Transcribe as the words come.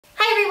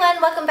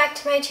everyone, welcome back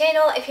to my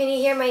channel. If you're new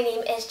here, my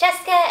name is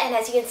Jessica, and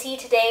as you can see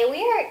today,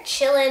 we are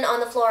chilling on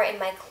the floor in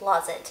my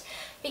closet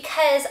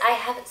because I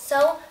have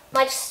so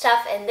much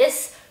stuff in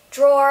this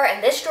drawer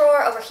and this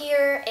drawer over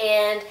here,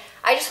 and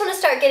I just want to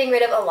start getting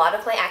rid of a lot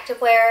of my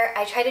activewear.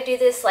 I try to do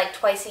this like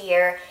twice a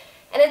year,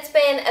 and it's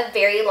been a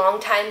very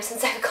long time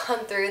since I've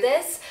gone through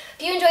this.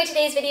 If you enjoyed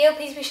today's video,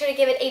 please be sure to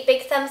give it a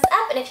big thumbs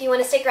up, and if you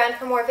want to stick around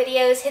for more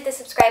videos, hit the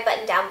subscribe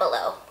button down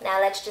below.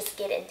 Now let's just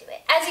get into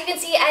it. As you can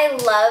see, I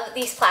love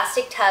these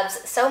plastic tubs.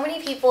 So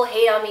many people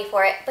hate on me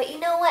for it, but you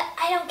know what?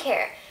 I don't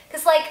care.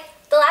 Because like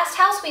the last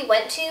house we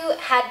went to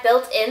had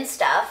built-in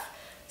stuff,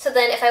 so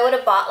then if I would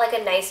have bought like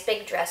a nice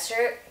big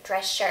dresser,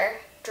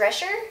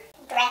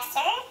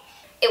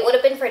 it would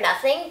have been for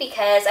nothing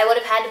because I would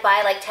have had to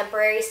buy like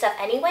temporary stuff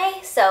anyway.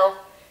 So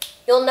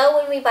you'll know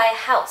when we buy a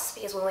house,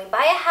 because when we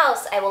buy a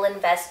house, I will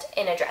invest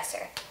in a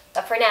dresser.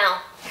 But for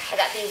now, I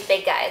got these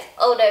big guys.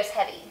 Oh, they're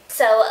heavy.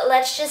 So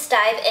let's just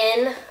dive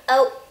in.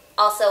 Oh,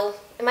 also,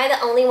 am I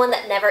the only one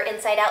that never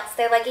inside outs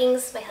their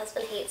leggings? My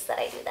husband hates that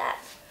I do that.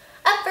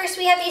 Up first,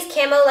 we have these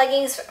camo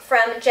leggings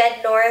from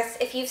Jed North.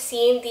 If you've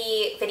seen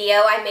the video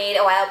I made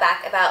a while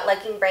back about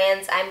legging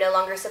brands I'm no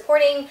longer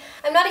supporting,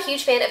 I'm not a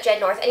huge fan of Jed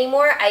North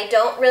anymore. I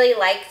don't really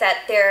like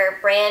that their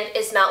brand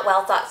is not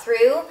well thought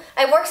through.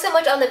 I've worked so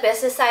much on the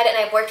business side, and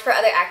I've worked for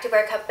other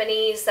activewear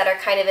companies that are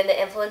kind of in the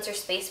influencer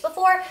space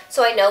before,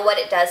 so I know what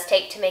it does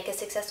take to make a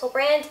successful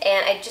brand,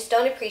 and I just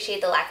don't appreciate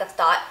the lack of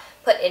thought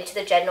put into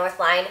the Jed North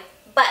line.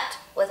 But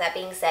with that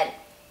being said,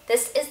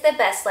 this is the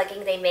best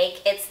legging they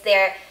make. It's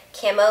their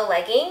camo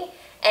legging,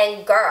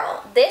 and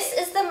girl, this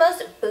is the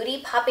most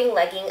booty popping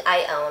legging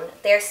I own.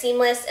 They're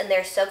seamless and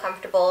they're so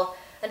comfortable.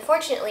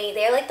 Unfortunately,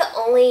 they're like the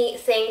only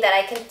thing that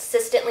I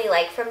consistently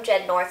like from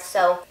Jed North,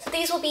 so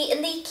these will be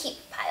in the keep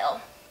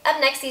pile. Up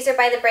next, these are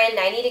by the brand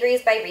 90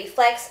 Degrees by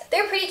Reflex.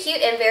 They're pretty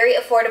cute and very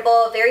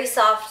affordable, very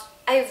soft.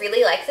 I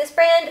really like this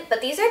brand,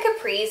 but these are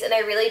capris and I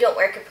really don't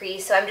wear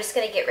capris, so I'm just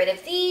gonna get rid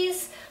of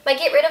these. My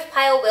get rid of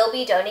pile will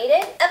be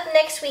donated. Up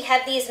next, we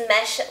have these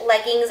mesh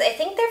leggings. I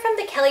think they're from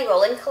the Kelly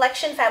Rowland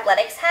collection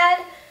Fabletics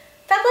had.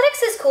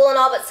 Fabletics is cool and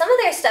all, but some of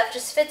their stuff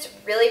just fits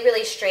really,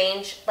 really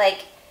strange,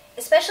 like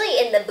especially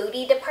in the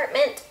booty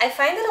department. I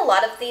find that a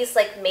lot of these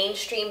like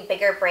mainstream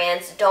bigger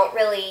brands don't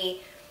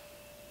really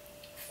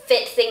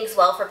fit things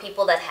well for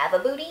people that have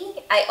a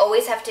booty. I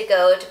always have to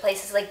go to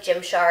places like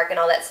Gymshark and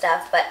all that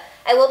stuff, but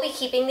I will be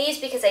keeping these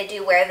because I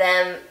do wear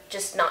them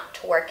just not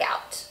to work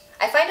out.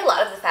 I find a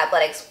lot of the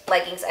Fabletics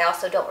leggings I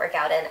also don't work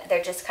out in.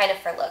 They're just kind of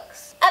for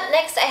looks. Up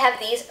next, I have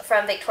these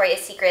from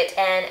Victoria's Secret,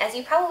 and as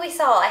you probably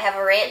saw, I have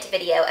a rant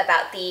video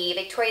about the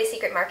Victoria's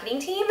Secret marketing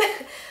team,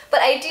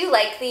 but I do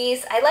like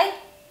these. I like,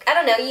 I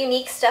don't know,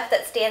 unique stuff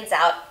that stands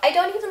out. I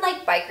don't even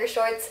like biker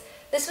shorts.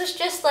 This was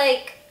just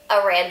like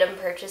a random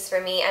purchase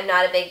for me. I'm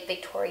not a big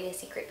Victoria's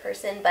Secret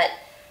person, but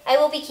I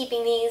will be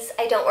keeping these.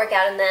 I don't work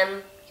out in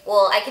them.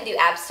 Well, I can do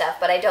ab stuff,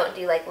 but I don't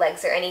do like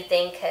legs or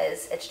anything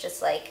because it's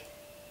just like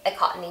a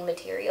cottony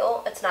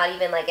material. It's not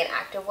even like an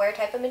activewear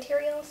type of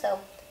material, so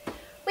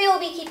we will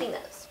be keeping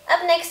those.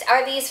 Up next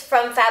are these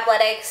from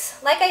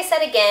Fabletics. Like I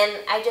said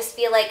again, I just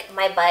feel like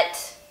my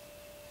butt,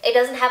 it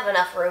doesn't have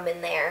enough room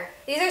in there.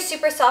 These are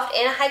super soft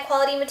and a high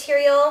quality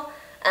material.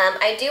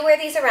 I do wear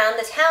these around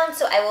the town,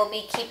 so I will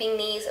be keeping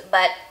these,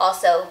 but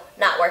also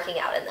not working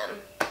out in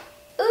them.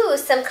 Ooh,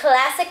 some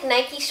classic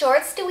Nike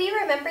shorts. Do we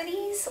remember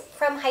these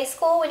from high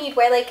school when you'd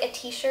wear like a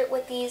t-shirt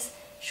with these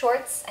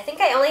shorts? I think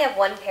I only have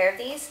one pair of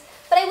these,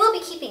 but I will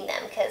be keeping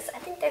them because I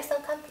think they're so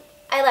comfy.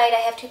 I lied, I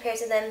have two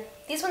pairs of them.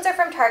 These ones are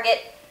from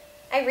Target.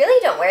 I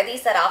really don't wear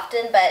these that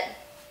often, but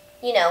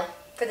you know,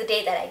 for the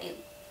day that I do.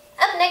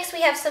 Up next,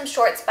 we have some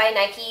shorts by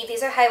Nike.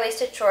 These are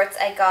high-waisted shorts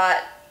I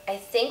got, I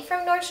think,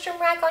 from Nordstrom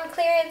Rack on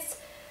clearance.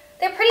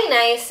 They're pretty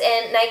nice,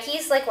 and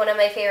Nike's like one of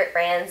my favorite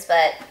brands,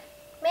 but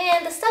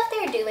man, the stuff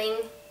they're doing,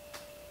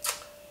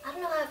 I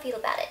don't know how I feel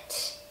about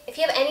it. If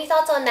you have any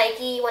thoughts on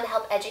Nike, you want to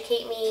help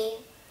educate me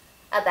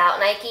about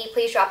Nike,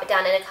 please drop it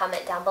down in a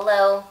comment down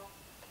below.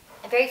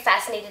 I'm very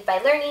fascinated by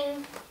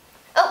learning.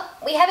 Oh,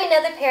 we have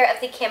another pair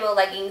of the camo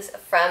leggings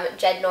from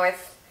Jed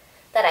North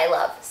that I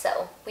love,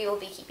 so we will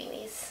be keeping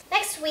these.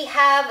 Next, we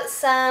have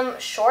some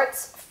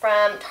shorts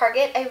from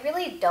Target. I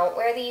really don't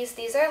wear these.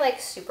 These are like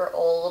super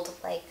old,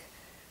 like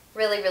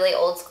really, really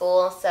old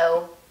school,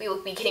 so we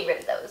will be getting rid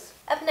of those.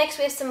 Up next,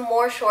 we have some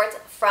more shorts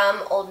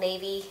from Old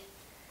Navy.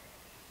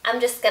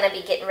 I'm just gonna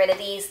be getting rid of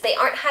these. They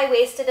aren't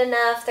high-waisted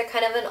enough. They're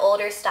kind of an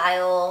older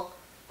style.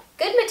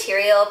 Good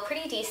material,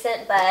 pretty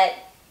decent, but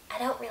I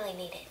don't really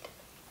need it.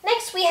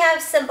 Next, we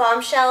have some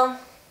Bombshell.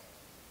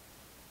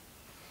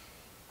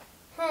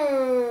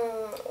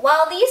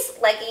 While these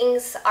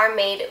leggings are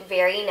made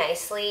very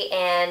nicely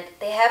and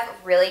they have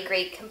really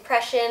great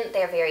compression,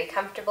 they're very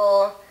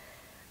comfortable,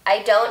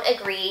 I don't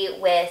agree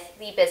with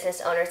the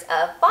business owners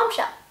of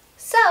Bombshell.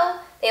 So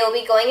they will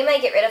be going in my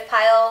get rid of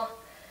pile.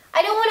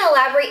 I don't want to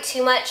elaborate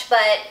too much,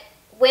 but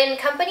when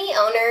company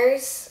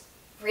owners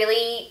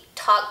really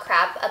talk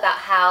crap about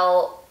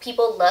how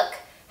people look,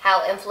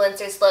 how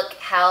influencers look,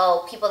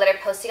 how people that are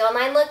posting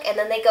online look, and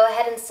then they go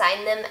ahead and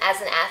sign them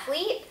as an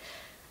athlete,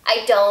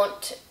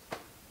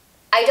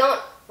 I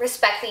don't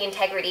respect the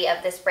integrity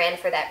of this brand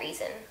for that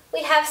reason.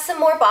 We have some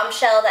more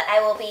Bombshell that I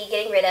will be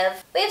getting rid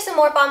of. We have some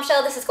more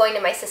Bombshell. This is going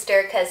to my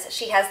sister because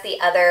she has the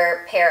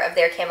other pair of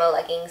their camo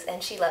leggings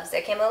and she loves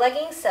their camo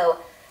leggings, so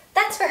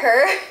that's for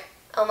her.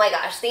 Oh my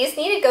gosh, these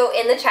need to go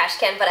in the trash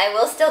can, but I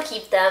will still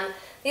keep them.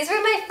 These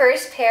were my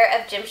first pair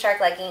of Gymshark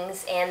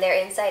leggings and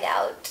they're inside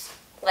out,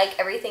 like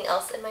everything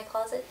else in my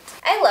closet.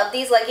 I love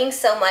these leggings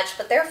so much,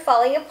 but they're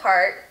falling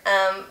apart.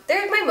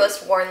 They're my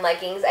most worn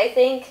leggings, I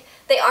think.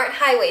 They aren't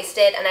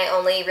high-waisted, and I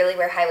only really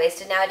wear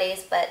high-waisted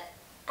nowadays, but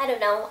I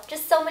don't know,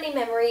 just so many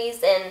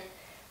memories. And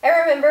I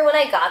remember when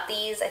I got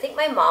these, I think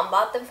my mom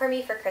bought them for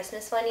me for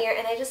Christmas one year,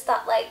 and I just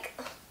thought, like,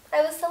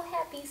 I was so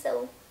happy,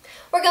 so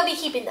we're gonna be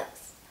keeping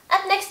those.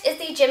 Up next is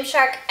the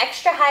Gymshark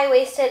extra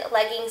high-waisted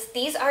leggings.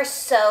 These are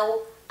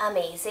so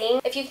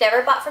amazing. If you've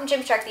never bought from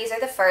Gymshark, these are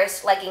the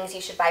first leggings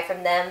you should buy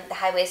from them, the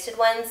high-waisted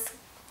ones.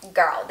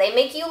 Girl, they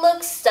make you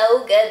look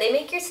so good. They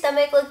make your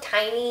stomach look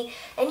tiny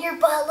and your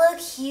butt look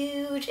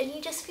huge and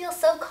you just feel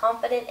so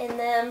confident in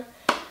them.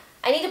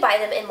 I need to buy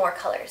them in more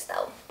colors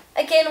though.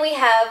 Again, we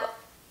have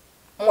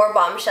more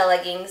Bombshell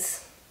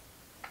leggings.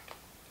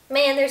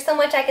 Man, there's so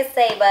much I could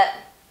say, but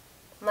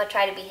I'm gonna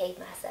try to behave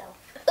myself.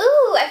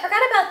 Ooh, I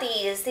forgot about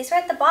these. These are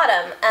at the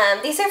bottom.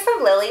 These are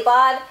from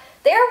Lilybod.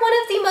 They are one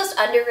of the most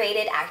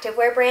underrated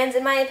activewear brands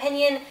in my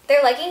opinion.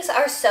 Their leggings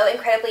are so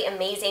incredibly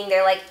amazing.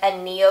 They're like a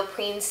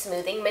neoprene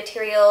smoothing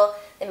material.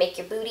 They make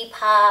your booty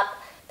pop.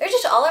 They're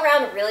just all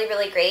around really,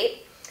 really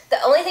great.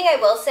 The only thing I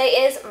will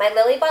say is my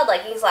Lilybod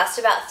leggings last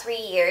about 3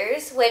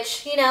 years,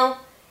 which, you know,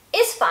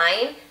 is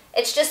fine.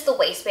 It's just the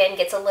waistband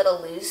gets a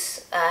little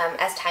loose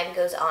as time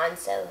goes on,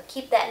 so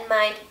keep that in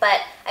mind.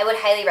 But I would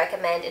highly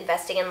recommend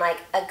investing in like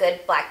a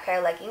good black pair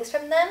of leggings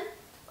from them.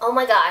 Oh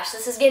my gosh,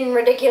 this is getting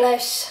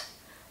ridiculous.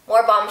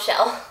 More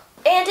Bombshell.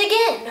 And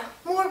again,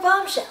 more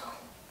Bombshell.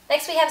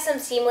 Next we have some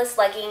seamless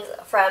leggings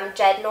from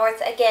Jed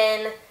North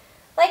again.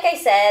 Like I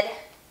said,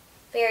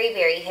 very,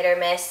 very hit or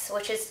miss,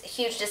 which is a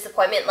huge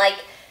disappointment. Like,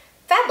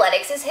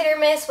 Fabletics is hit or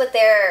miss with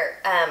their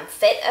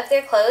fit of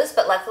their clothes,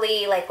 but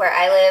luckily, like where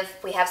I live,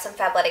 we have some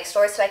Fabletics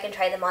stores so I can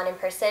try them on in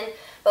person.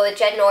 But with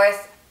Jed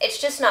North,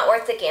 it's just not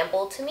worth the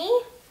gamble to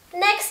me.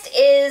 Next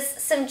is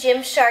some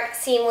Gymshark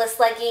seamless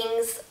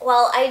leggings.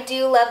 While I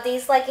do love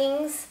these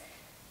leggings,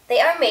 they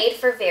are made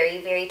for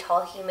very, very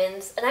tall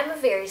humans, and I'm a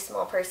very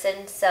small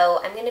person, so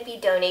I'm going to be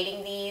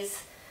donating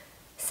these,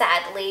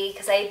 sadly,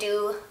 because I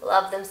do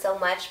love them so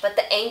much, but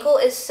the ankle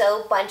is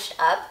so bunched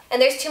up,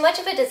 and there's too much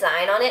of a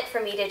design on it for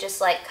me to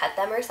just, like, cut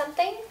them or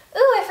something.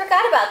 Ooh, I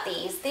forgot about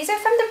these. These are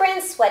from the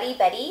brand Sweaty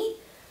Betty.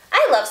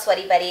 I love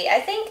Sweaty Betty.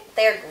 I think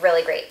they're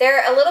really great.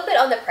 They're a little bit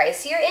on the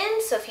pricier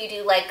end, so if you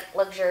do, like,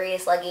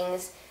 luxurious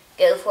leggings,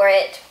 go for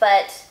it,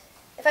 but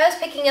if I was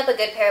picking up a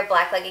good pair of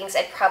black leggings,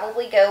 I'd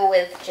probably go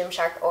with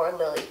Gymshark or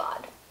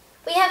Lilybod.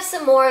 We have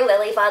some more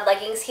Lilybod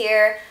leggings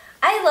here.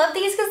 I love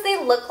these because they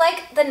look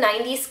like the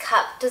 90s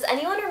cup. Does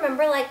anyone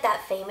remember like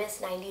that famous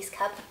 90s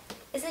cup?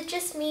 Is it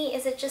just me?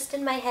 Is it just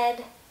in my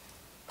head?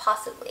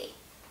 Possibly.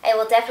 I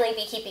will definitely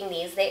be keeping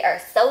these. They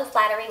are so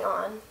flattering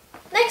on.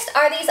 Next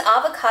are these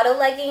avocado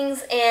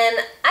leggings, and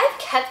I've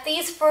kept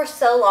these for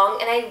so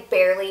long and I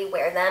barely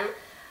wear them.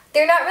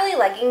 They're not really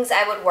leggings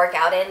I would work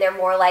out in. They're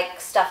more like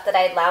stuff that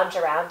I'd lounge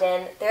around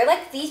in. They're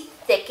like the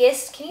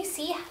thickest. Can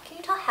you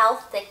tell how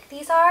thick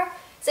these are?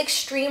 It's an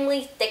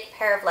extremely thick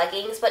pair of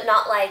leggings, but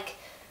not like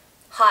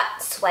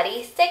hot,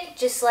 sweaty thick,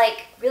 just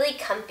like really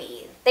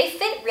comfy. They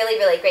fit really,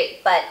 really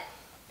great, but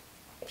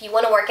if you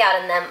want to work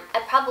out in them,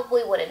 I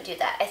probably wouldn't do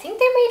that. I think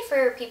they're made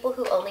for people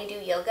who only do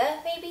yoga,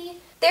 maybe.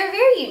 They're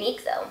very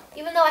unique though.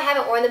 Even though I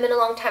haven't worn them in a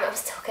long time, I'm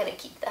still gonna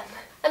keep them.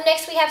 Up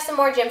next we have some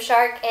more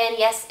Gymshark, and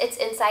yes, it's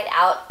inside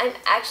out. I'm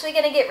actually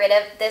gonna get rid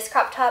of this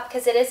crop top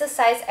because it is a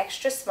size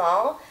extra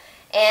small,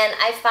 and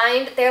I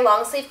find their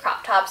long sleeve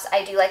crop tops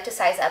I do like to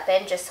size up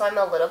in just so I'm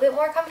a little bit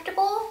more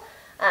comfortable,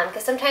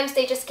 because sometimes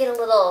they just get a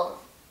little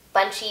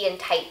bunchy and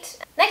tight.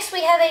 Next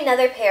we have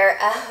another pair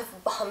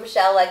of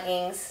Bombshell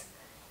leggings.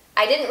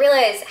 I didn't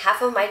realize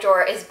half of my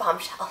drawer is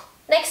Bombshell.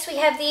 Next we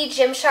have the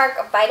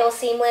Gymshark Vital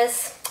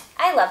Seamless.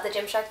 I love the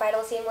Gymshark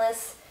Vital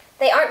Seamless.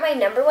 They aren't my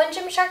 #1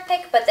 Gymshark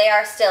pick, but they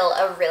are still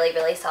a really,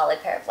 really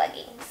solid pair of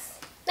leggings.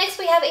 Next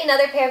we have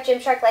another pair of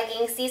Gymshark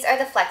leggings. These are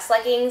the Flex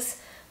leggings.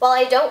 While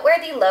I don't wear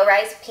the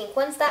low-rise pink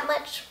ones that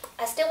much,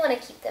 I still want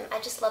to keep them. I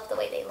just love the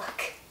way they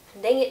look.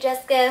 Dang it,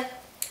 Jessica.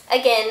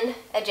 Again,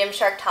 a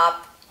Gymshark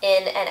top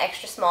in an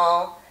extra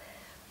small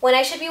when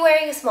I should be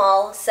wearing a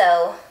small,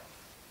 so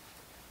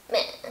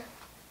meh.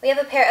 We have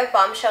a pair of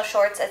Bombshell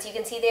shorts. As you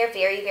can see, they're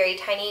very, very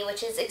tiny,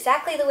 which is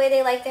exactly the way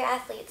they like their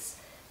athletes,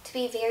 to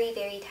be very,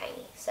 very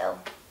tiny. So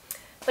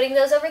putting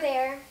those over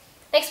there.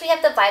 Next we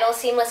have the Vital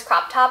Seamless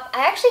crop top.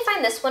 I actually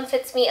find this one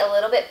fits me a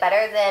little bit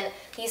better than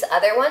these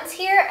other ones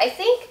here. I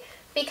think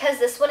because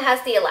this one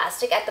has the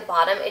elastic at the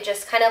bottom, it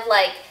just kind of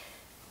like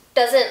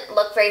doesn't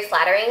look very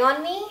flattering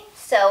on me.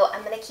 So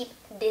I'm gonna keep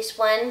this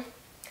one.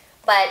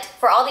 But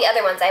for all the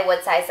other ones, I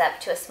would size up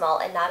to a small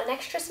and not an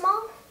extra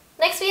small.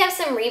 Next we have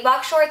some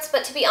Reebok shorts,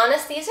 but to be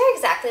honest, these are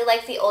exactly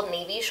like the Old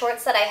Navy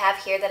shorts that I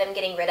have here that I'm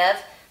getting rid of.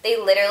 They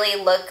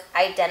literally look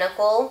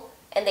identical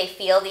and they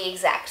feel the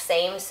exact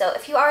same. So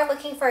if you are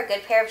looking for a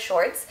good pair of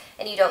shorts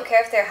and you don't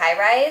care if they're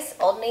high-rise,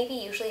 Old Navy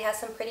usually has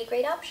some pretty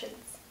great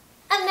options.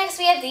 Up next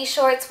we have these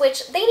shorts,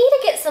 which they need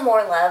to get some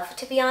more love,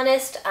 to be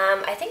honest.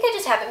 I think I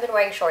just haven't been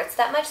wearing shorts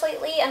that much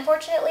lately,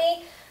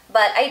 unfortunately.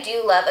 But I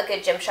do love a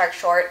good Gymshark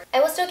short. I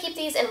will still keep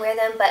these and wear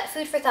them, but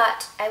food for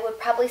thought, I would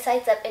probably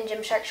size up in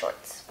Gymshark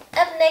shorts.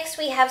 Up next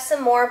we have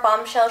some more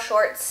bombshell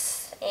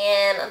shorts,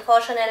 and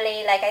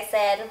unfortunately, like I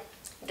said,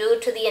 due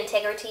to the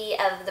integrity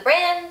of the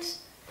brand,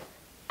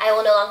 I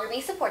will no longer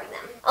be supporting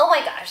them. Oh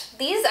my gosh,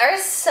 these are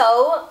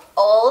so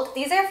old.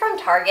 These are from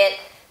Target.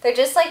 They're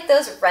just like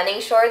those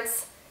running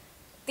shorts.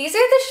 These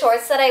are the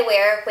shorts that I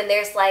wear when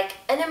there's like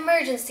an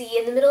emergency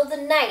in the middle of the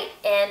night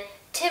and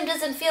Tim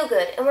doesn't feel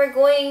good and we're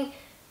going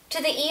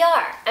to the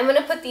ER. I'm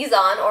gonna put these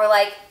on, or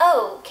like,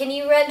 oh, can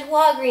you run to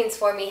Walgreens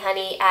for me,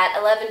 honey, at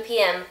 11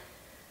 p.m.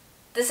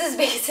 This is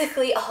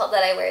basically all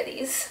that I wear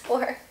these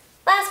for.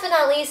 Last but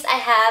not least, I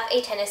have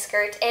a tennis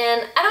skirt,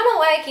 and I don't know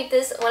why I keep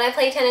this. When I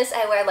play tennis,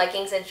 I wear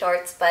leggings and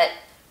shorts, but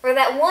for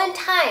that one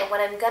time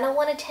when I'm gonna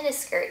want a tennis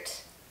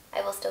skirt,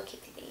 I will still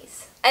keep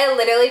these. I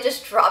literally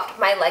just dropped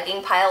my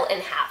legging pile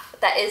in half.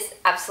 That is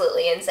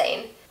absolutely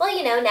insane. Well,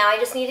 you know, now I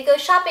just need to go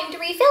shopping to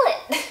refill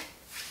it.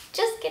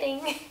 Just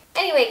kidding.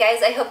 Anyway,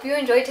 guys, I hope you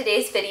enjoyed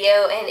today's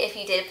video, and if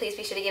you did, please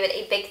be sure to give it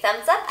a big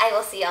thumbs up. I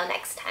will see y'all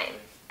next time.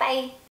 Bye!